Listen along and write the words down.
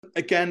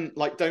again,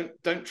 like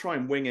don't try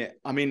and wing it.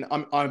 I mean,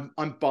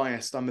 I'm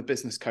biased. I'm a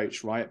business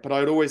coach, right? But I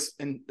would always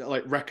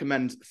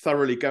recommend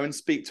thoroughly go and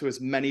speak to as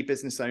many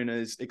business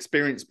owners,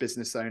 experienced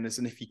business owners,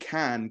 and if you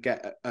can,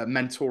 get a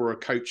mentor or a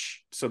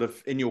coach sort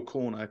of in your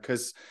corner,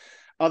 because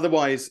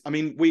otherwise, I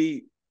mean,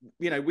 we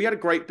had a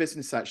great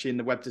business actually in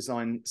the web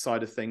design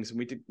side of things. And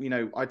we did,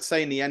 I'd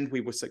say in the end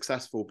we were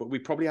successful, but we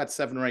probably had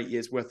 7 or 8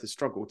 years worth of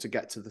struggle to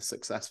get to the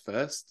success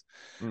first.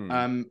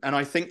 And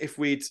I think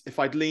if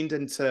I'd leaned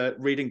into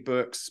reading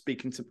books,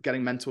 speaking to,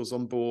 getting mentors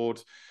on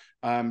board,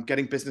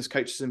 getting business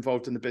coaches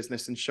involved in the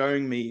business and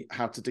showing me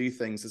how to do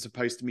things as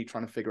opposed to me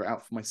trying to figure it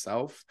out for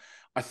myself,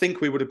 I think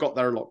we would have got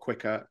there a lot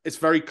quicker. It's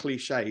very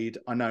cliched,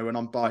 I know, and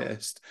I'm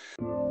biased.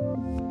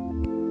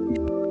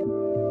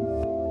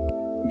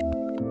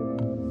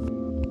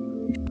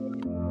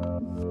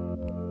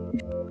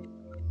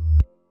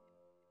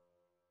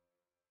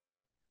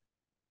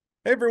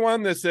 Hey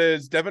everyone, this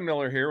is Devin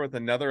Miller here with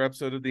another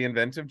episode of The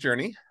Inventive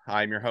Journey.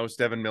 I'm your host,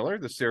 Devin Miller,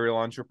 the serial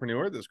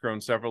entrepreneur that's grown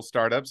several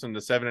startups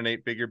into 7- and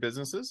 8-figure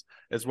businesses,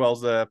 as well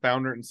as the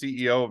founder and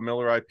CEO of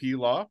Miller IP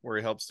Law, where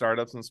he helps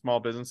startups and small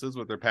businesses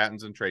with their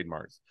patents and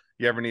trademarks.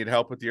 If you ever need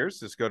help with yours,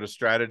 just go to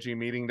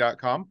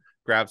strategymeeting.com,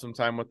 grab some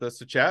time with us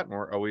to chat, and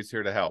we're always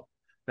here to help.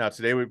 Now,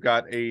 today we've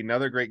got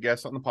another great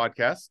guest on the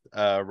podcast,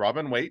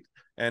 Robin Waite.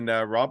 And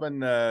Robin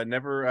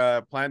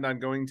never planned on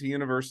going to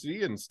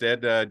university.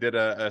 Instead, did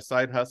a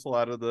side hustle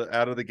out of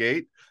the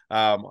gate,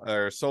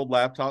 or sold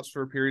laptops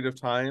for a period of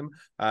time.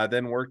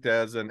 Then worked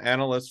as an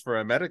analyst for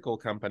a medical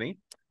company,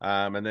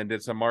 and then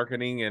did some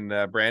marketing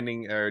and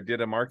branding, or did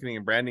a marketing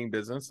and branding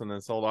business, and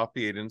then sold off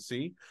the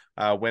agency.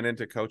 Went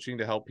into coaching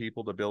to help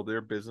people to build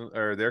their business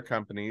or their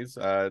companies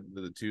to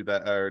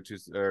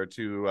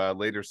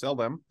later sell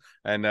them.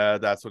 And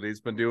that's what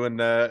he's been doing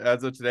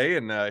as of today.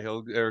 And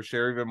he'll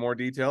share even more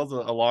details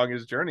along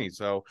his journey.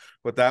 So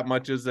with that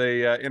much as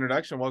a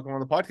introduction, welcome on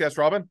the podcast,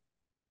 Robin.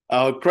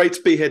 Oh, great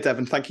to be here,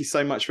 Devin. Thank you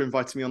so much for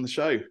inviting me on the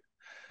show.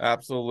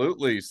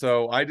 Absolutely.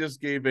 So I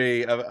just gave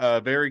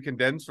a very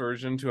condensed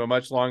version to a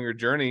much longer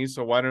journey.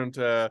 So why don't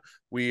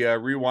we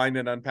rewind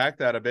and unpack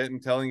that a bit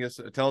and tell us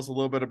a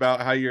little bit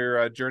about how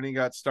your journey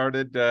got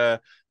started,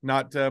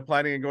 not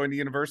planning on going to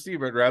university,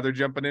 but rather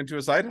jumping into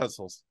a side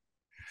hustles.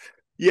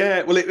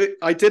 Yeah, well,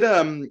 I did.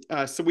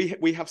 So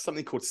we have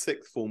something called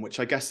sixth form, which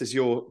I guess is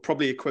your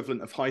probably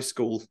equivalent of high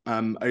school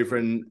over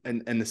in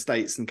the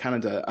States and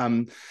Canada.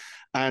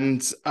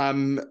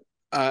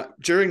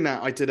 During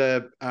that, I did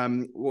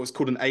what was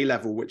called an A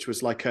level, which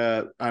was like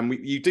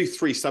you do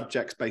 3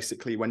 subjects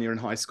basically when you're in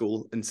high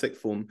school in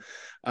sixth form.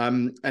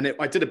 I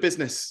did a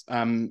business.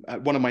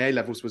 One of my A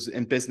levels was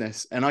in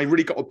business, and I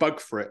really got a bug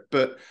for it.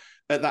 But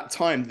at that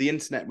time, the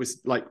internet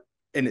was like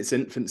in its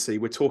infancy.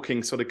 We're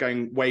talking sort of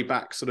going way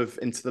back, sort of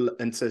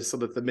into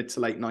sort of the mid to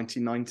late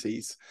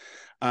 1990s.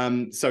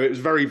 So it was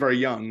very, very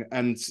young,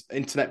 and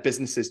internet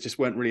businesses just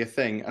weren't really a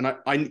thing. And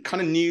I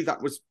kind of knew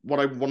that was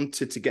what I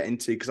wanted to get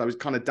into, because I was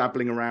kind of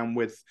dabbling around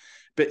with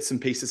bits and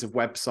pieces of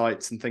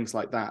websites and things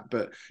like that,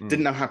 but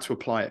didn't know how to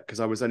apply it because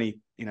I was only,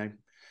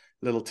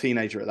 little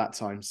teenager at that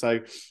time.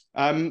 So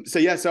I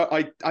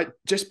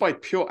just by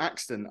pure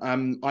accident,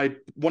 I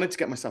wanted to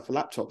get myself a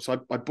laptop.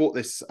 So I bought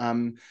this,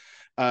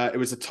 it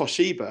was a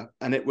Toshiba,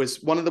 and it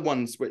was one of the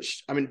ones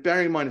which, I mean,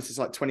 bearing in mind this is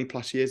like 20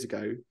 plus years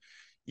ago,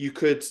 you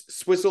could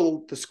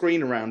swizzle the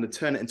screen around and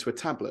turn it into a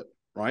tablet,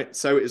 right?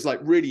 So it was like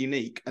really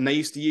unique. And they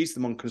used to use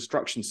them on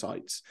construction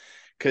sites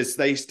because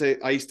I used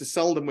to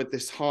sell them with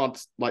this hard,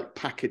 like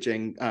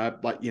packaging,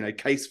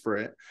 case for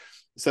it.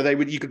 So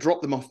you could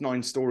drop them off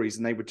 9 stories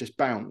and they would just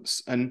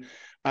bounce. And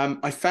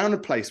I found a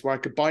place where I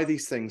could buy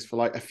these things for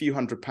like a few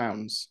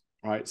 £100s,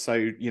 right? So,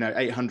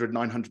 $800,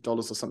 $900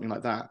 or something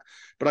like that.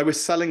 But I was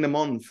selling them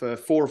on for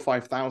 $4,000 or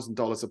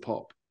 $5,000 a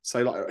pop.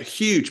 So like a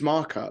huge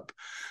markup.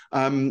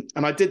 And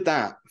I did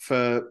that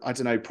for, I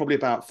don't know, probably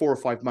about 4 or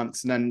 5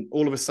 months. And then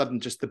all of a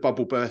sudden, just the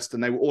bubble burst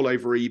and they were all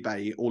over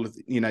eBay, all of,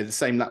 the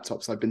same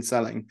laptops I've been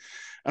selling.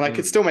 And I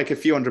could still make a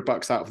few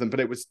 $100 out of them, but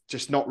it was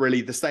just not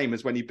really the same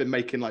as when you've been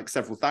making like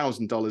several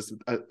 $1,000s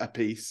a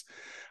piece.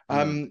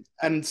 And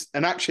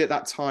actually at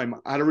that time,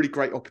 I had a really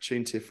great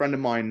opportunity. A friend of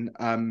mine,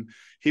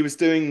 he was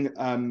doing,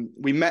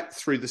 we met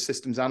through the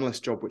systems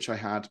analyst job, which I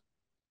had.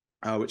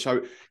 Which I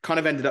kind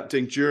of ended up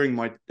doing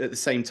at the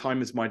same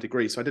time as my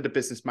degree. So I did a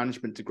business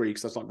management degree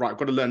because I was like, right, I've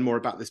got to learn more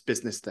about this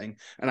business thing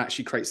and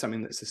actually create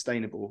something that's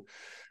sustainable.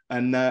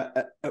 And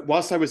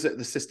whilst I was at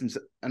the systems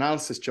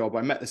analysis job,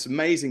 I met this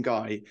amazing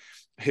guy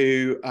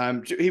who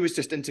he was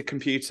just into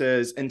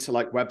computers, into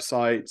like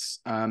websites,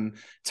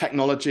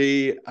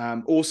 technology,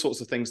 all sorts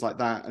of things like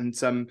that.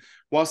 And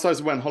whilst I was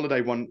away on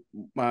holiday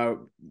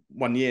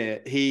one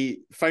year,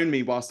 he phoned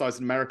me whilst I was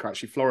in America,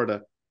 actually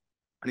Florida.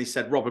 And he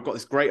said, Rob, I've got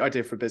this great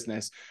idea for a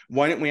business.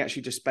 Why don't we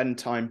actually just spend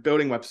time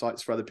building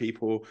websites for other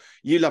people?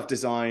 You love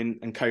design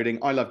and coding.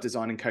 I love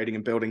design and coding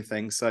and building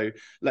things. So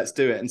let's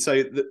do it. And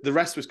so the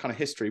rest was kind of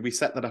history. We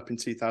set that up in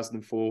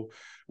 2004,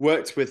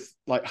 worked with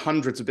like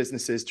hundreds of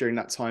businesses during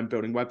that time,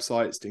 building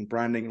websites, doing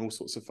branding and all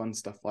sorts of fun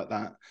stuff like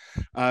that.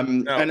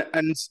 And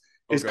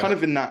it's kind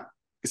of in that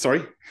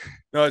Sorry.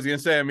 No, I was gonna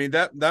say, I mean,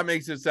 that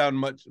makes it sound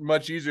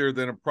much easier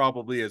than it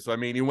probably is. So I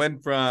mean, you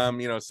went from,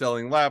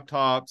 selling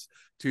laptops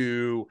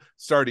to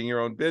starting your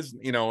own business,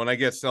 and I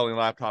guess selling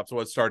laptops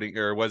was starting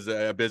or was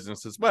a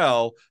business as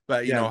well.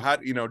 But Yeah.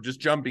 how just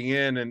jumping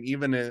in, and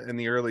even in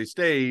the early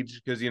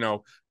stage, because you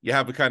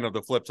have the kind of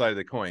the flip side of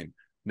the coin.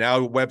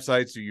 Now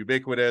websites are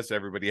ubiquitous,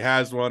 everybody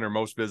has one, or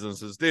most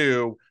businesses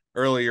do.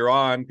 Earlier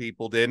on,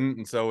 people didn't,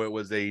 and so it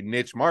was a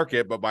niche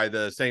market. But by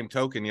the same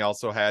token, you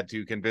also had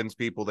to convince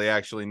people they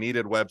actually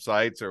needed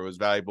websites, or it was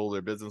valuable to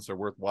their business or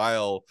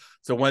worthwhile.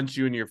 So once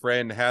you and your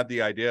friend had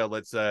the idea,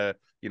 let's go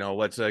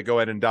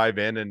ahead and dive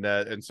in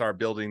and start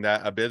building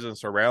a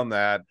business around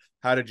that.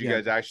 How did you Yeah.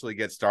 guys actually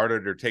get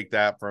started, or take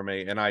that from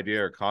an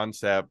idea or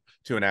concept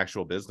to an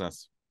actual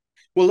business?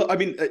 Well, I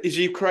mean, as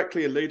you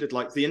correctly alluded,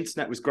 like the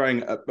internet was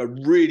growing at a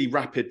really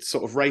rapid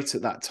sort of rate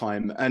at that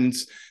time. And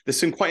there's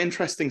some quite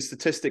interesting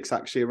statistics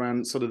actually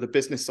around sort of the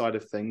business side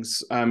of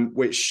things,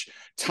 which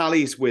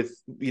tallies with,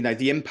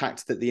 the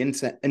impact that the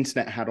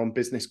internet had on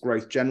business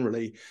growth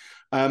generally.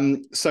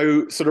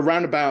 So sort of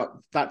around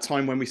about that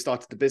time when we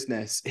started the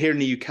business here in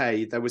the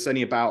UK, there was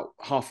only about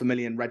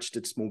 500,000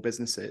 registered small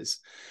businesses.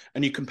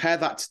 And you compare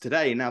that to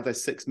today, now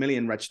there's 6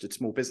 million registered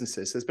small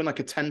businesses. There's been like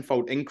a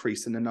tenfold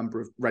increase in the number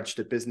of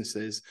registered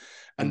businesses.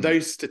 And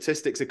those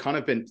statistics have kind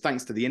of been,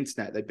 thanks to the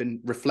internet, they've been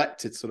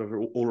reflected sort of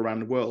all around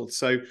the world.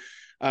 So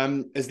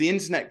as the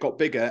internet got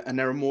bigger and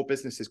there are more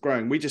businesses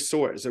growing, we just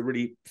saw it as a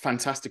really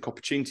fantastic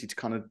opportunity to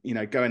kind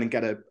of, go in and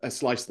get a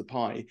slice of the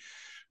pie.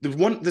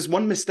 There's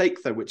one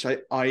mistake though, which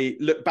I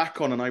look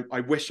back on, and I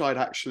wish I'd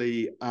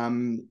actually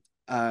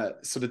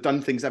sort of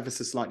done things ever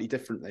so slightly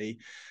differently.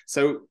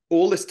 So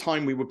all this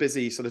time we were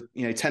busy sort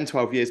of, 10,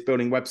 12 years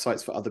building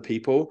websites for other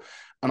people.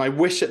 And I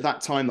wish at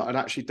that time that I'd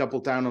actually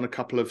doubled down on a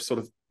couple of sort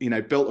of,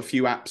 built a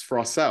few apps for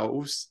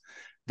ourselves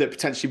that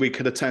potentially we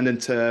could have turned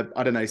into,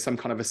 I don't know, some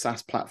kind of a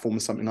SaaS platform or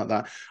something like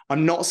that.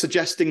 I'm not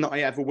suggesting that I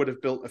ever would have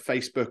built a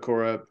Facebook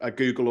or a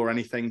Google or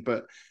anything,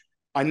 but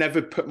I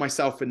never put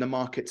myself in the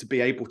market to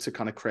be able to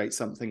kind of create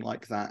something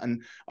like that.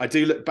 And I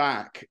do look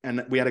back,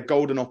 and we had a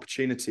golden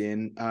opportunity,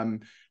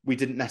 and we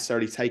didn't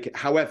necessarily take it.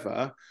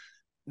 However,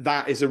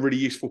 that is a really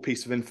useful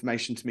piece of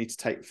information to me to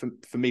take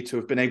for me to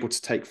have been able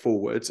to take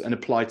forward and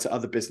apply to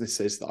other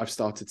businesses that I've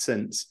started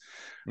since.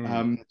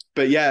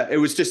 But yeah, it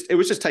was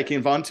just taking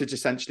advantage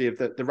essentially of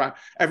the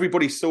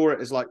everybody saw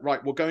it as like,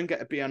 right, we'll go and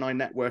get a BNI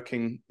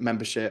networking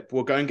membership,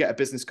 we'll go and get a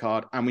business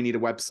card, and we need a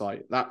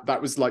website.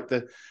 That was like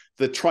the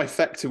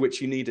trifecta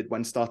which you needed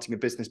when starting a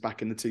business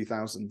back in the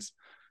 2000s.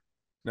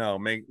 Now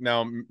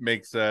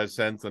makes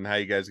sense on how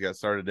you guys got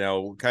started.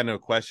 Now, kind of a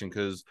question,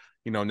 because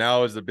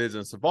now as the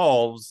business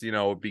evolves,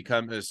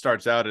 it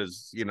starts out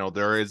as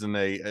there isn't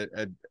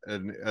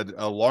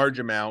a large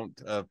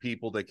amount of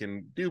people that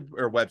can do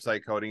or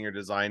website coding or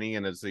designing,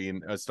 and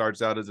it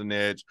starts out as a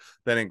niche,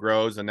 then it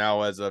grows, and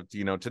now as of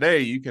today,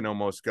 you can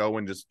almost go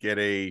and just get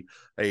a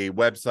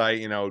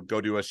website,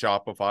 go do a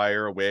Shopify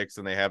or a Wix,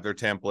 and they have their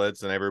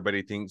templates, and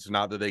everybody thinks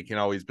not that they can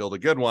always build a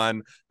good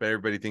one, but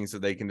everybody thinks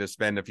that they can just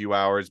spend a few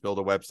hours, build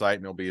a website,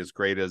 and it'll be as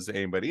great as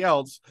anybody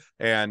else.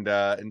 And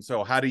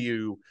so how do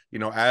you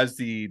as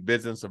the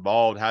business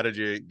evolved, how did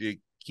you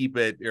keep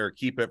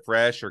it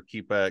fresh, or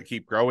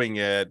keep growing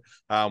it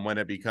when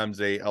it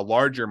becomes a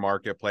larger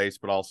marketplace,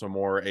 but also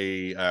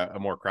a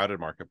more crowded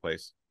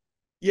marketplace?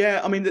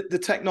 Yeah, I mean, the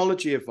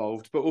technology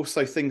evolved, but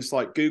also things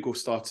like Google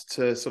started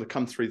to sort of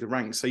come through the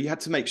ranks. So you had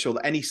to make sure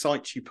that any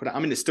site you put out, I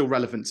mean, it's still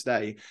relevant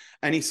today.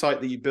 Any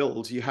site that you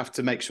build, you have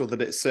to make sure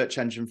that it's search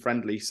engine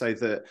friendly, so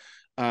that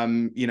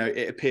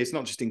it appears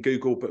not just in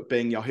Google, but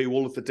Bing, Yahoo,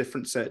 all of the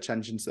different search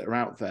engines that are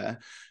out there.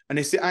 And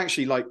it's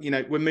actually like,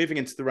 we're moving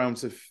into the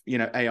realms of,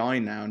 AI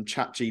now, and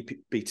chat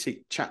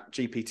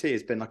GPT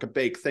has been like a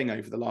big thing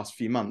over the last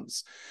few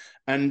months.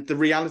 And the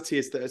reality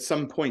is that at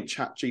some point,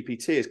 chat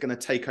GPT is going to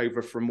take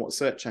over from what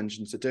search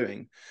engines are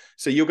doing.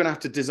 So you're going to have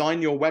to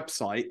design your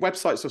website.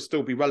 Websites will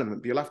still be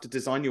relevant, but you'll have to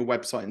design your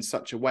website in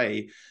such a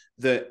way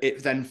that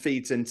it then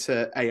feeds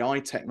into AI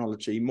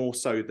technology more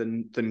so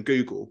than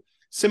Google.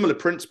 Similar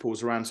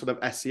principles around sort of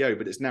SEO,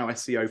 but it's now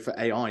SEO for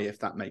AI, if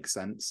that makes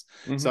sense.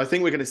 So I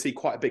think we're going to see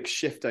quite a big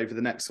shift over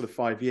the next sort of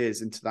 5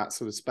 years into that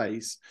sort of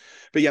space.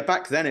 But yeah,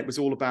 back then it was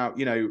all about,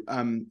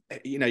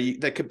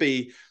 there could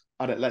be,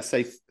 let's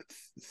say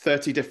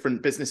 30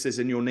 different businesses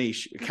in your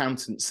niche,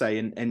 accountants say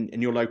in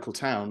your local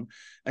town.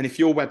 And if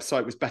your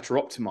website was better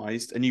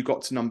optimized and you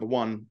got to number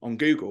one on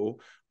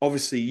Google,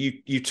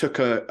 obviously you took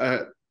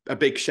a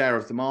big share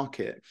of the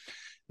market.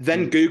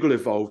 Then Google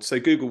evolved. So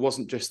Google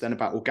wasn't just then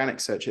about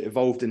organic search. It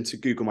evolved into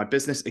Google My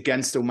Business.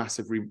 Again, still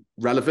massively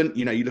relevant.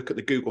 You look at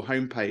the Google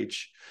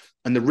homepage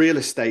and the real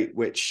estate,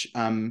 which,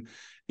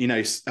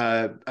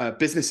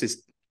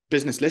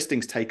 business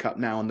listings take up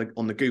now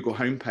on the Google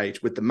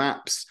homepage, with the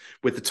maps,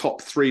 with the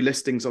top 3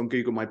 listings on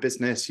Google My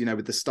Business,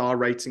 with the star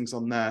ratings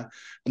on there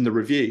and the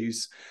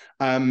reviews.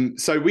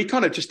 So we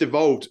kind of just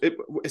evolved.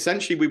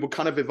 Essentially, we were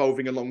kind of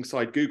evolving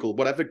alongside Google.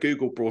 Whatever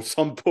Google brought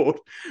on board,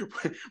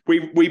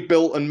 we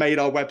built and made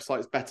our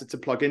websites better to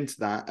plug into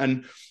that.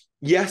 And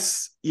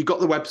Yes, you got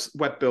the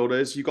web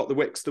builders, you got the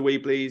Wix, the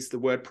Weebly's, the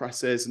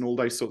WordPresses, and all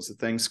those sorts of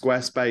things.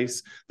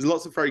 Squarespace. There's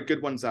lots of very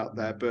good ones out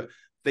there, but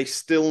they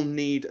still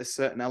need a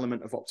certain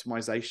element of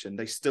optimization.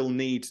 They still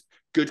need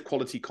good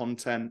quality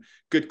content,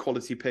 good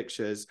quality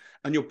pictures,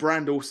 and your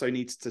brand also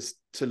needs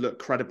to look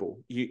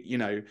credible. You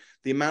know,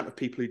 the amount of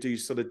people who do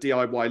sort of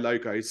DIY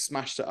logos,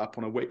 smash it up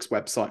on a Wix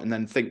website, and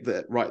then think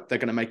that right, they're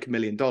going to make $1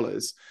 million.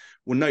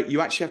 Well, no,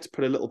 you actually have to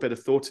put a little bit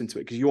of thought into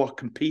it because you are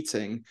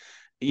competing,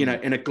 you know,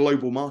 in a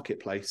global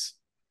marketplace.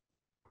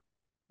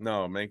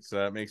 No, it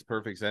makes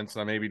perfect sense.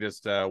 Now, maybe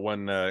just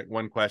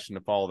one question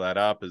to follow that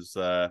up is,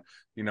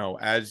 you know,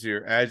 as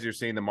you're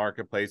seeing the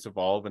marketplace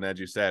evolve, and as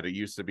you said, it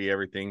used to be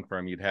everything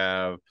from you'd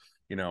have,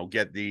 you know,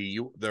 get the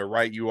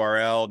right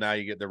URL, now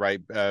you get the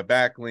right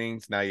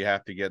backlinks, now you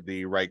have to get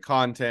the right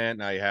content,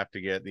 now you have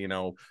to get, you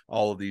know,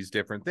 all of these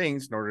different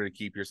things in order to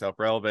keep yourself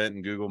relevant,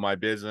 and Google My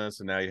Business,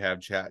 and now you have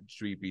Chat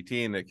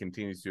GPT, and it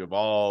continues to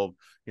evolve.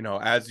 You know,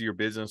 as your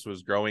business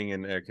was growing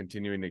and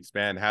continuing to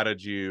expand, how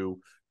did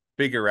you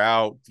figure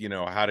out, you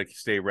know, how to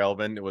stay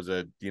relevant? Was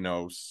it, you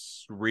know,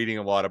 reading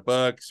a lot of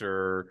books,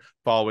 or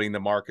following the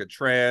market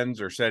trends,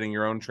 or setting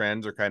your own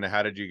trends, or kind of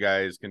how did you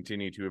guys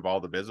continue to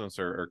evolve the business,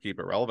 or keep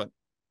it relevant?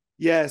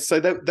 Yeah, so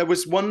there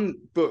was one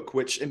book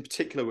which in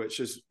particular, which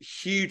was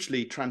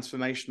hugely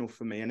transformational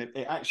for me, and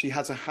it actually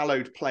has a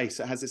hallowed place.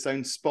 It has its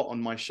own spot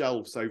on my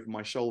shelves over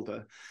my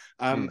shoulder.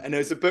 And it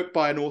was a book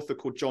by an author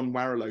called John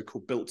Warrillow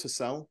called Built to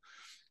Sell.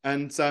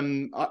 And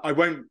I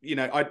won't, you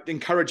know, I'd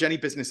encourage any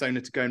business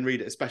owner to go and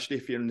read it, especially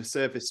if you're in the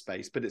service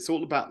space. But it's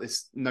all about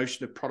this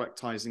notion of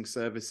productizing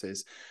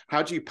services.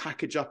 How do you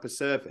package up a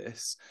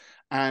service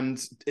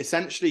and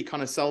essentially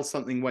kind of sell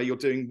something where you're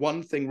doing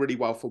one thing really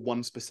well for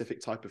one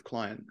specific type of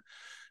client?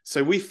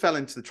 So we fell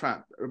into the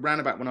trap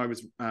around about when I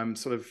was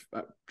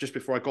just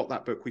before I got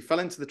that book. We fell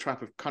into the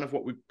trap of kind of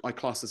what I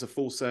class as a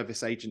full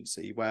service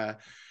agency, where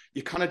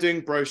you're kind of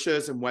doing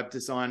brochures and web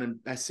design and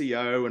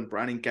SEO and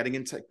branding, getting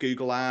into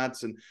Google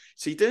ads. And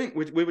so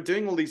we were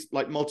doing all these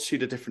like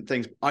multitude of different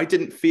things. I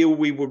didn't feel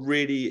we were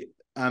really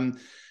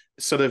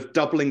sort of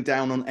doubling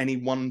down on any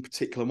one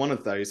particular one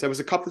of those. There was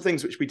a couple of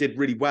things which we did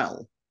really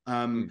well.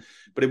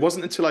 But it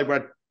wasn't until I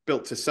read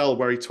Built to Sell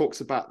where he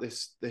talks about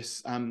this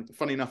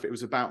funny enough, it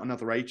was about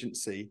another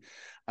agency.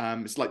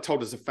 It's like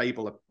told as a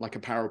fable, like a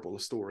parable, a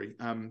story.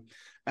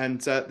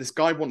 And this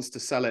guy wants to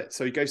sell it.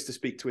 So he goes to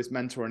speak to his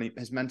mentor, and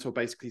his mentor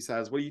basically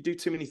says, well, you do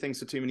too many things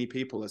for too many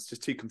people. It's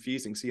just too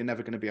confusing. So you're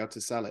never going to be able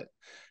to sell it.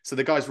 So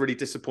the guy's really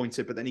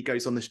disappointed, but then he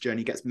goes on this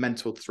journey, gets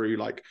mentored through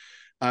like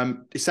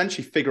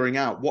essentially figuring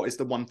out what is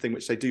the one thing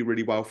which they do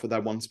really well for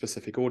their one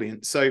specific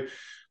audience. So,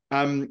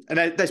 and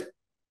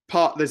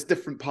there's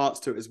different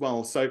parts to it as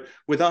well. So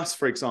with us,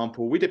 for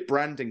example, we did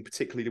branding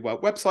particularly well.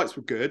 Websites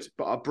were good,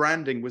 but our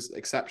branding was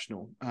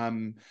exceptional.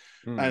 And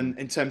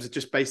in terms of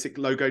just basic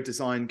logo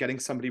design, getting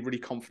somebody really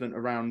confident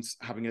around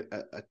having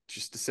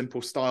just a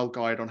simple style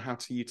guide on how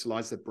to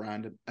utilize the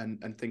brand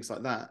and things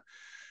like that.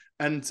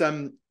 And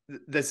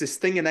there's this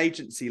thing in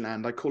agency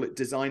land, I call it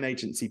design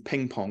agency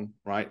ping pong,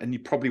 right? And you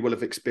probably will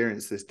have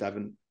experienced this,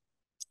 Devon,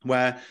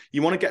 where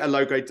you want to get a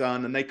logo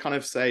done and they kind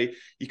of say,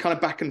 you kind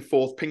of back and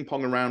forth ping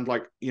pong around,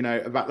 like, you know,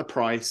 about the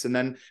price, and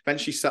then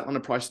eventually settle on a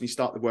price and you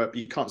start the work, but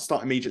you can't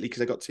start immediately because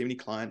they've got too many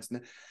clients.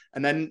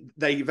 And then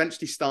they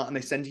eventually start and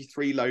they send you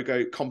 3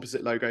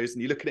 composite logos,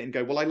 and you look at it and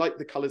go, well, I like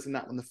the colors in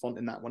that one, the font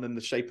in that one, and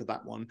the shape of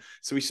that one.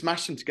 So we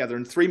smash them together,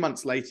 and 3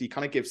 months later, you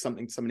kind of give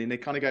something to somebody and they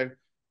kind of go,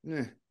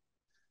 eh.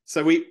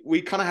 So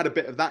we kind of had a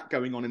bit of that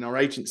going on in our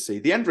agency.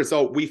 The end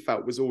result we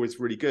felt was always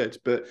really good,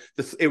 but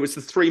it was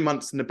the 3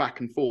 months and the back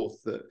and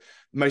forth that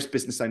most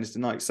business owners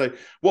deny. So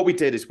what we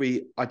did is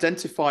we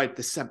identified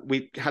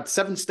we had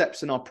 7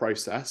 steps in our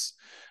process.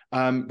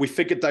 We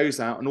figured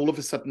those out, and all of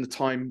a sudden the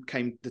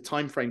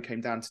time frame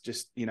came down to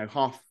just, you know,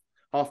 half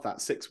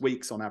that, 6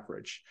 weeks on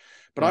average.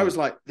 But I was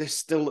like, this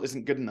still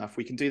isn't good enough.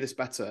 We can do this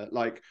better.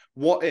 Like,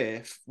 what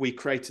if we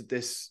created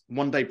this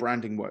one-day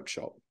branding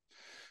workshop?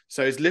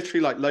 So it's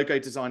literally like logo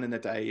design in a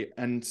day.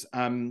 And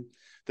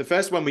the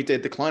first one we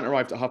did, the client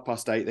arrived at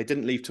 8:30. They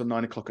didn't leave till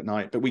 9 o'clock at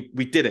night, but we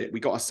did it. We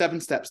got our 7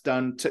 steps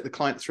done, took the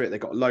client through it. They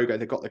got a logo,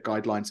 they got the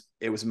guidelines.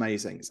 It was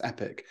amazing. It's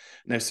epic.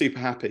 And they're super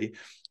happy.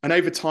 And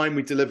over time,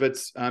 we delivered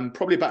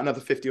probably about another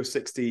 50 or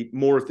 60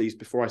 more of these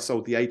before I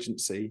sold the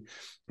agency.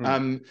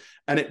 And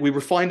we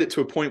refined it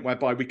to a point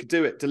whereby we could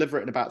deliver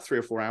it in about 3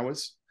 or 4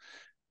 hours.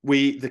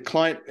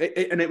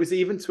 And it was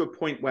even to a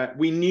point where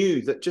we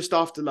knew that just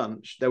after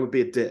lunch there would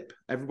be a dip.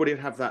 Everybody would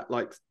have that,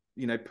 like,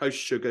 you know, post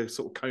sugar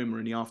sort of coma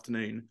in the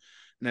afternoon, and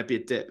there'd be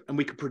a dip, and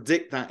we could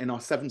predict that in our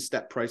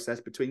 7-step process.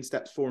 Between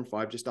steps 4 and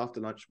 5, just after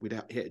lunch, we'd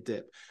hit a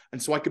dip.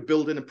 And so I could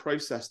build in a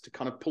process to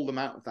kind of pull them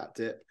out of that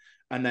dip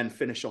and then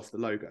finish off the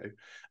logo,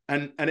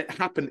 and it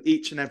happened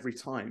each and every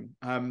time.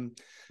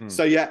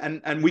 So yeah,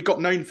 and we got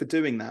known for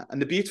doing that.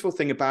 And the beautiful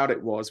thing about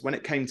it was when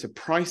it came to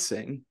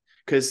pricing,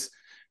 because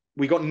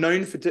we got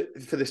known for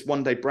this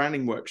one-day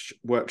branding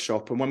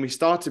workshop. And when we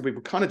started, we were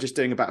kind of just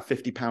doing about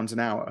 £50 an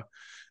hour.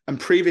 And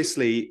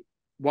previously,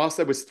 whilst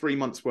there was 3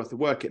 months worth of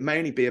work, it may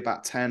only be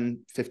about 10,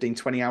 15,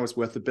 20 hours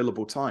worth of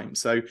billable time.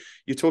 So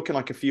you're talking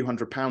like a few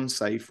 £100,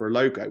 say, for a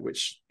logo,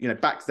 which, you know,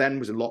 back then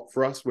was a lot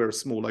for us. We're a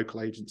small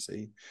local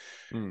agency.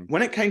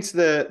 When it came to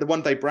the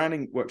one-day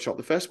branding workshop,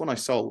 the first one I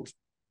sold,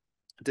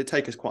 it did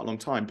take us quite a long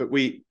time, but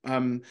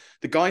the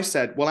guy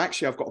said, well,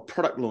 actually, I've got a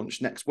product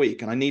launch next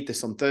week and I need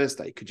this on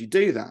Thursday. Could you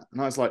do that?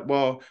 And I was like,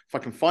 well, if I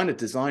can find a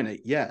designer,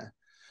 yeah.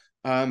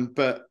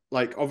 But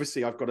like,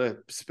 obviously I've got to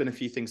spin a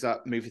few things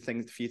up, move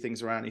a few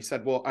things around. He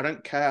said, well, I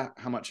don't care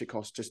how much it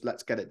costs, just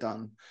let's get it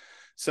done.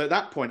 So at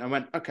that point I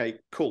went, okay,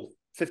 cool,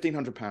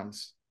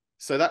 £1,500.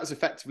 So that was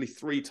effectively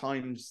 3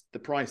 times the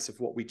price of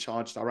what we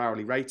charged our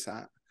hourly rate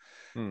at.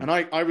 And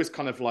I was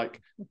kind of like,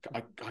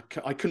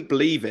 I couldn't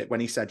believe it when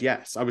he said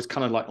yes. I was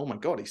kind of like, oh my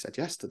God, he said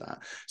yes to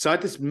that. So I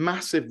had this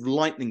massive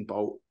lightning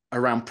bolt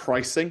around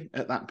pricing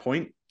at that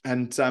point.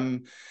 And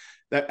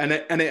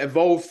it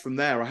evolved from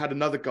there. I had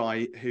another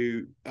guy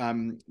who,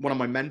 one of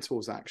my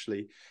mentors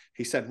actually,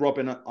 he said,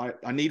 Robin,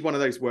 I need one of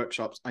those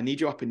workshops. I need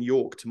you up in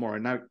York tomorrow.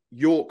 Now,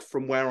 York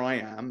from where I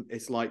am,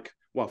 it's like,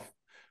 well,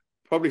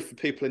 probably for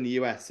people in the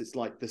US, it's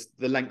like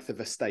the length of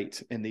a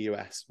state in the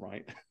US,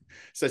 right?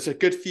 So it's a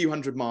good few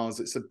hundred miles.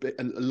 It's a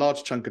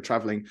large chunk of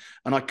traveling.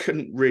 And I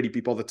couldn't really be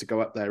bothered to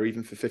go up there,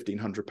 even for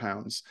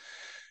 £1,500.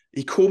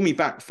 He called me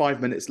back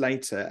 5 minutes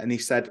later and he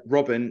said,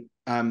 Robin,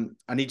 I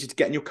need you to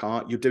get in your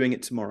car. You're doing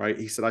it tomorrow.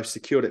 He said, I've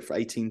secured it for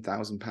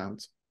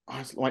 £18,000.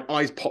 My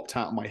eyes popped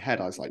out of my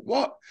head. I was like,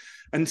 what?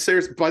 And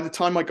seriously, by the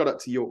time I got up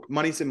to York,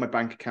 money's in my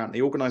bank account. They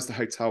organized the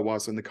hotel while I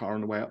was in the car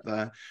on the way up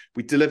there.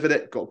 We delivered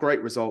it, got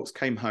great results,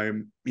 came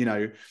home, you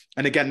know.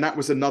 And again, that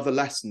was another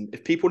lesson.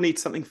 If people need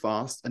something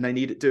fast and they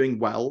need it doing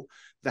well,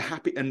 they're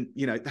happy, and,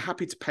 you know, they're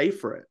happy to pay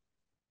for it.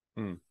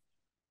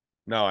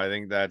 No, I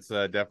think that's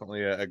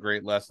definitely a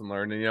great lesson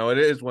learned. And, you know, it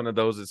is one of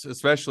those,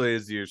 especially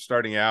as you're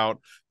starting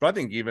out. But I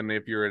think even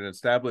if you're an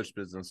established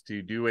business,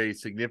 to do a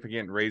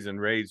significant raise in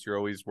rates, you're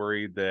always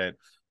worried that,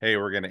 hey,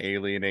 we're going to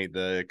alienate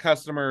the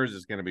customers.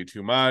 It's going to be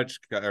too much.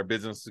 Our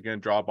business is going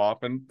to drop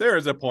off. And there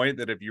is a point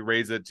that if you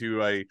raise it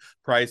to a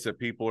price that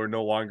people are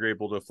no longer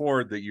able to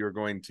afford, that you're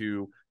going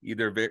to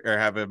either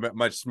have a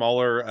much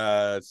smaller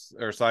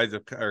or size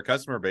of or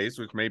customer base,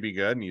 which may be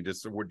good, and you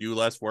just do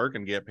less work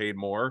and get paid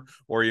more,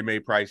 or you may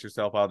price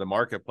yourself out of the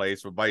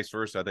marketplace, or vice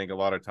versa. I think a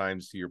lot of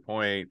times, to your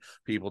point,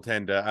 people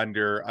tend to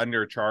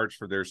undercharge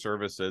for their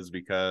services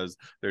because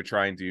they're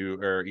trying to,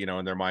 or, you know,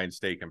 in their mind,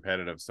 stay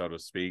competitive, so to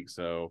speak.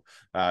 So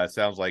it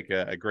sounds like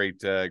a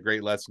great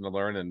lesson to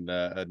learn,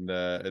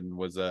 and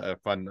was a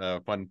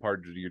fun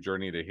part of your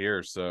journey to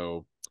hear.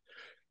 So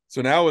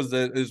now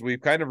as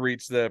we've kind of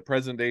reached the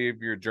present day of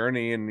your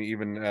journey, and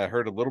even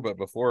heard a little bit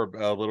before,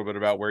 a little bit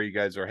about where you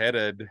guys are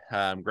headed,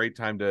 great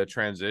time to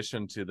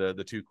transition to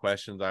the 2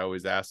 questions I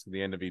always ask at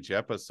the end of each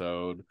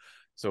episode.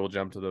 So we'll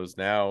jump to those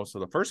now. So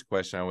the first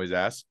question I always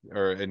ask,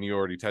 and you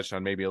already touched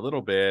on maybe a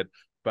little bit,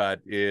 but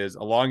is,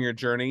 along your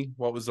journey,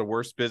 what was the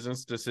worst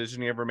business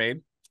decision you ever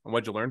made, and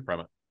what'd you learn from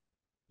it?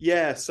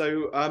 Yeah,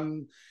 so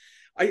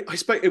I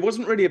suppose it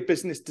wasn't really a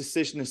business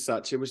decision as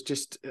such. It was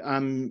just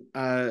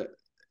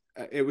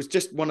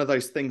one of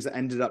those things that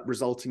ended up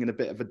resulting in a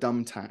bit of a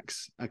dumb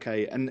tax.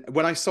 Okay. And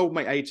when I sold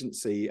my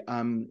agency,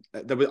 I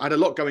had a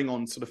lot going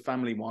on sort of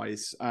family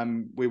wise.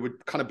 We were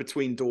kind of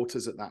between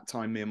daughters at that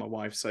time, me and my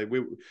wife. So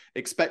we were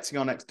expecting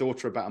our next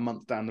daughter about a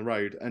month down the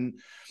road. And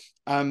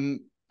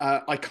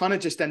I kind of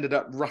just ended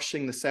up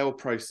rushing the sale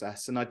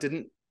process, and I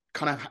didn't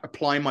kind of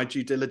apply my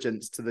due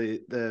diligence to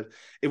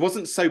it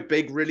wasn't so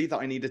big really that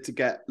I needed to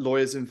get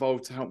lawyers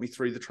involved to help me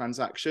through the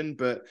transaction,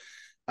 but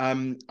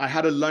I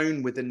had a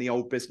loan within the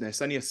old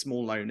business, only a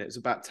small loan. It was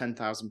about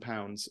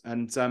 £10,000.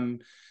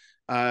 And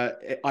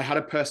I had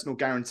a personal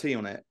guarantee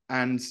on it.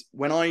 And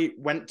when I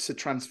went to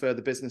transfer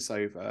the business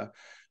over,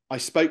 I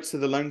spoke to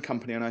the loan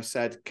company and I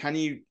said,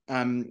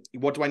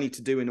 what do I need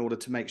to do in order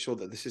to make sure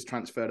that this is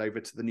transferred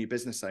over to the new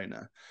business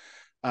owner?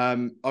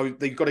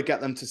 You've got to get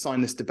them to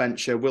sign this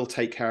debenture. We'll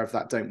take care of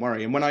that. Don't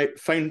worry. And when I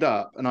phoned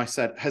up and I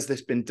said, has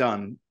this been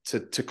done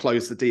to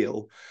close the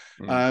deal?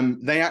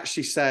 They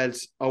actually said,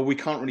 oh, we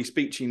can't really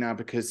speak to you now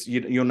because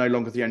you're no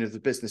longer the owner of the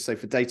business. So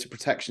for data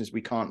protections,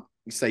 we can't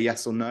say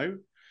yes or no.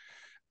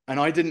 And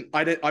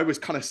I was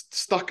kind of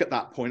stuck at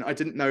that point. I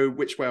didn't know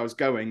which way I was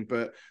going,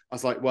 but I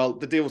was like, well,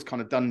 the deal's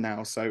kind of done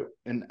now. So,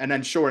 and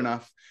then sure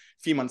enough,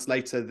 a few months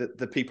later,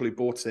 the people who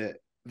bought it,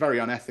 very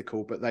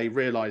unethical, but they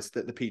realized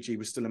that the PG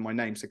was still in my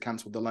name, so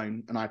cancelled the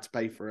loan and I had to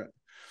pay for it.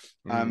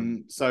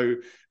 So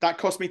that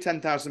cost me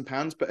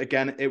 £10,000, but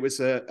again, it was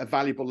a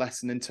valuable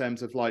lesson in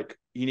terms of, like,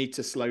 you need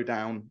to slow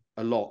down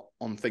a lot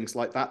on things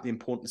like that, the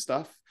important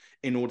stuff,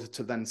 in order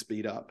to then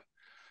speed up.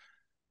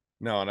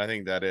 No, and I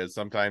think that is,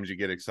 sometimes you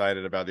get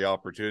excited about the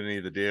opportunity,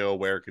 the deal,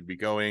 where it could be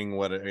going,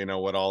 what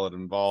all it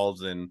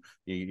involves, and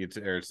you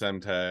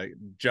tend to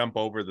jump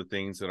over the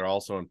things that are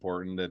also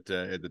important that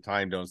at the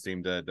time don't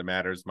seem to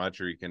matter as much,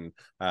 or you can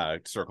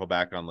circle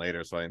back on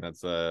later. So I think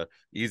that's a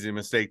easy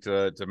mistake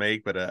to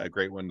make, but a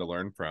great one to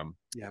learn from.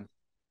 Yeah.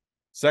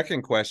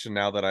 Second question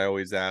now that I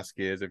always ask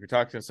is, if you're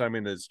talking to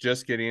somebody that's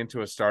just getting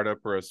into a startup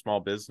or a small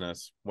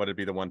business, what would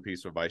be the one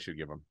piece of advice you'd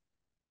give them?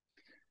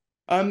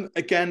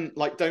 Again,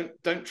 like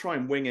don't try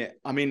and wing it.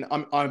 I mean,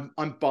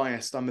 I'm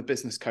biased. I'm a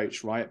business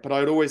coach, right? But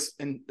I would always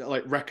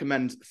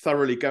recommend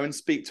thoroughly go and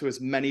speak to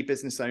as many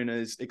business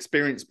owners,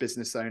 experienced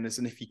business owners,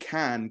 and if you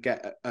can,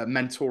 get a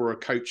mentor or a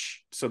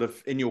coach sort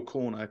of in your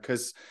corner,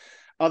 because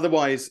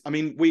otherwise, I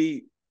mean,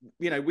 we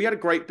had a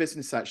great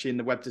business actually in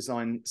the web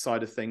design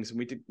side of things. And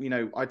we did,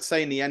 I'd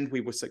say in the end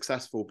we were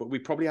successful, but we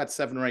probably had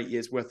 7 or 8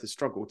 years worth of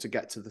struggle to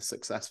get to the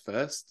success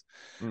first.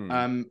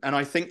 And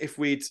I think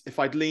if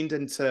I'd leaned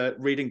into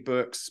reading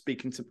books,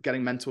 speaking to,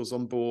 getting mentors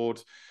on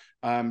board,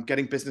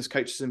 getting business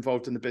coaches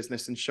involved in the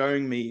business and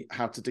showing me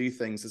how to do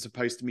things as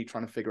opposed to me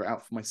trying to figure it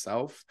out for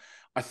myself,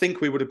 I think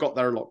we would have got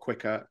there a lot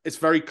quicker. It's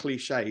very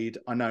cliched,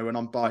 I know, and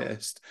I'm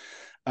biased.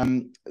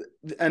 And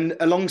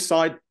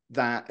alongside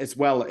that as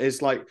well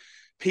is like,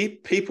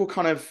 people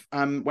kind of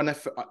when they're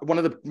one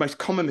of the most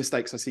common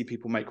mistakes I see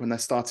people make when they're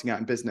starting out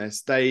in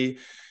business, they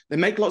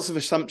make lots of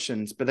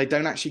assumptions, but they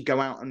don't actually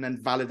go out and then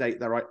validate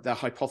their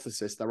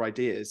hypothesis, their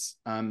ideas.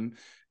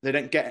 They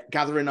don't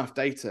gather enough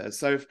data.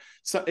 So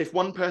if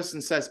one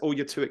person says, "Oh,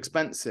 you're too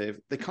expensive,"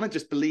 they kind of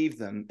just believe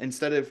them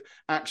instead of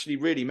actually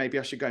really maybe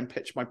I should go and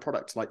pitch my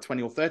product to like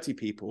 20 or 30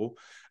 people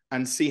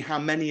and see how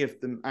many of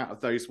them out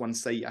of those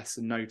ones say yes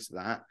and no to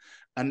that.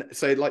 And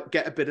so like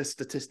get a bit of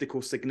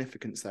statistical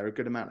significance there, a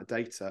good amount of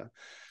data.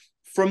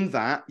 From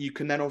that, you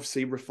can then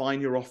obviously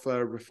refine your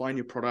offer, refine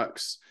your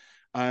products,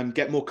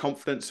 get more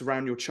confidence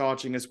around your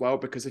charging as well.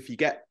 Because if you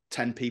get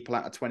 10 people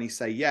out of 20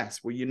 say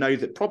yes, well, you know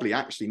that probably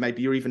actually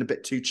maybe you're even a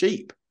bit too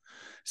cheap.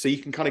 So you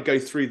can kind of go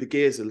through the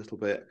gears a little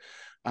bit.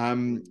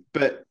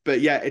 But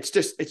yeah, it's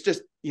just,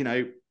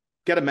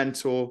 get a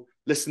mentor,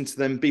 listen to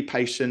them, be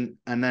patient,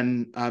 and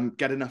then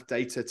get enough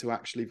data to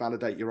actually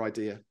validate your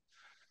idea.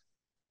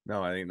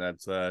 No, I think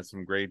that's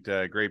some great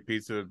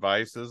pieces of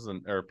advice and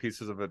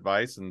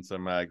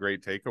some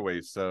great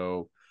takeaways.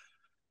 So,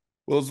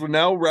 well, as we're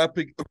now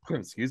wrapping,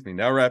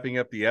 now wrapping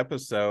up the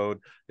episode,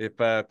 if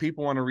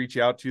people want to reach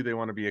out to you, they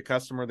want to be a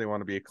customer, they want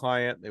to be a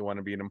client, they want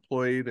to be an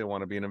employee, they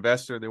want to be an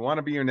investor, they want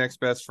to be your next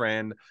best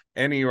friend,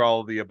 any or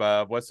all of the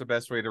above, what's the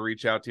best way to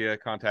reach out to you,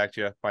 contact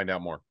you, find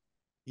out more?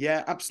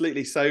 Yeah,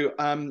 absolutely. So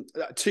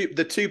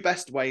the two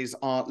best ways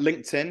are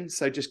LinkedIn.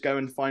 So just go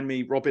and find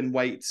me, Robin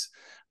Waite.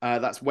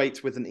 That's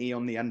Waite with an E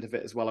on the end of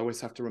it as well. I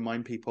always have to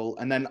remind people.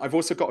 And then I've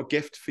also got a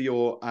gift for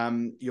your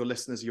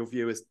listeners, your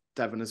viewers,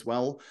 Devon, as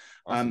well,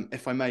 Awesome.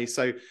 if I may.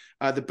 So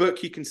the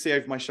book you can see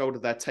over my shoulder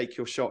there, Take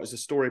Your Shot, is a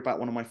story about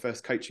one of my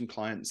first coaching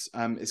clients.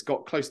 It's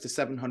got close to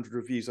 700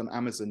 reviews on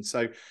Amazon.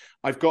 So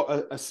I've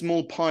got a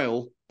small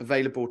pile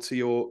available to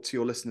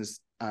your listeners,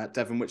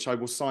 Devon, which I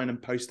will sign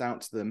and post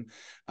out to them.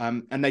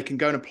 And they can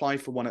go and apply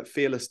for one at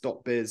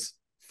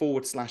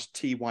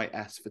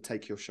fearless.biz/TYS for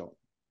Take Your Shot.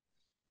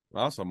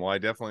 Awesome. Well, I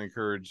definitely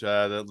encourage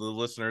the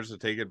listeners to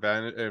take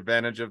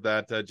advantage of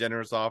that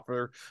generous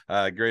offer.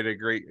 Get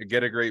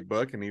a great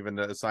book and even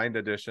a signed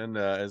edition,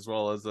 as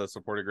well as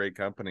support a great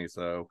company.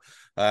 So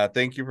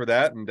thank you for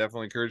that, and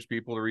definitely encourage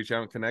people to reach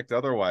out and connect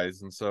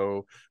otherwise. And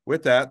so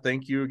with that,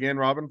 thank you again,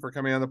 Robin, for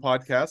coming on the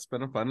podcast. It's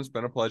been fun. It's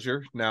been a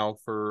pleasure. Now,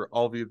 for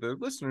all of you, the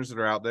listeners that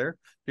are out there,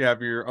 if you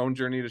have your own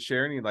journey to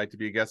share and you'd like to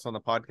be a guest on the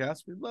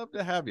podcast, we'd love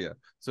to have you.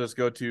 So let's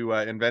go to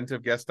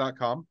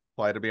inventiveguest.com,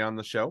 apply to be on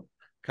the show.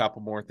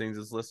 Couple more things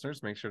as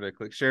listeners, make sure to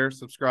click share,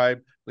 subscribe,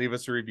 leave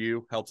us a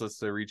review, helps us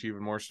to reach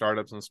even more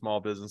startups and small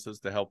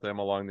businesses to help them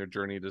along their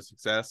journey to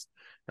success.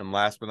 And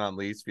last but not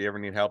least, if you ever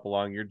need help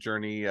along your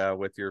journey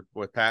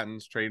with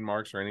patents,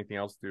 trademarks, or anything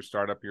else with your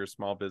startup, your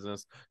small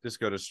business, just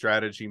go to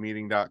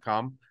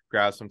strategymeeting.com,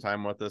 grab some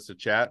time with us to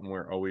chat, and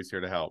we're always here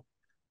to help.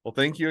 Well,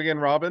 thank you again,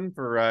 Robin,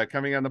 for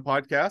coming on the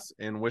podcast,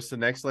 and wish the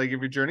next leg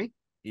of your journey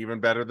even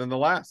better than the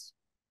last.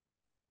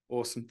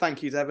 Awesome.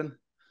 Thank you, Devon.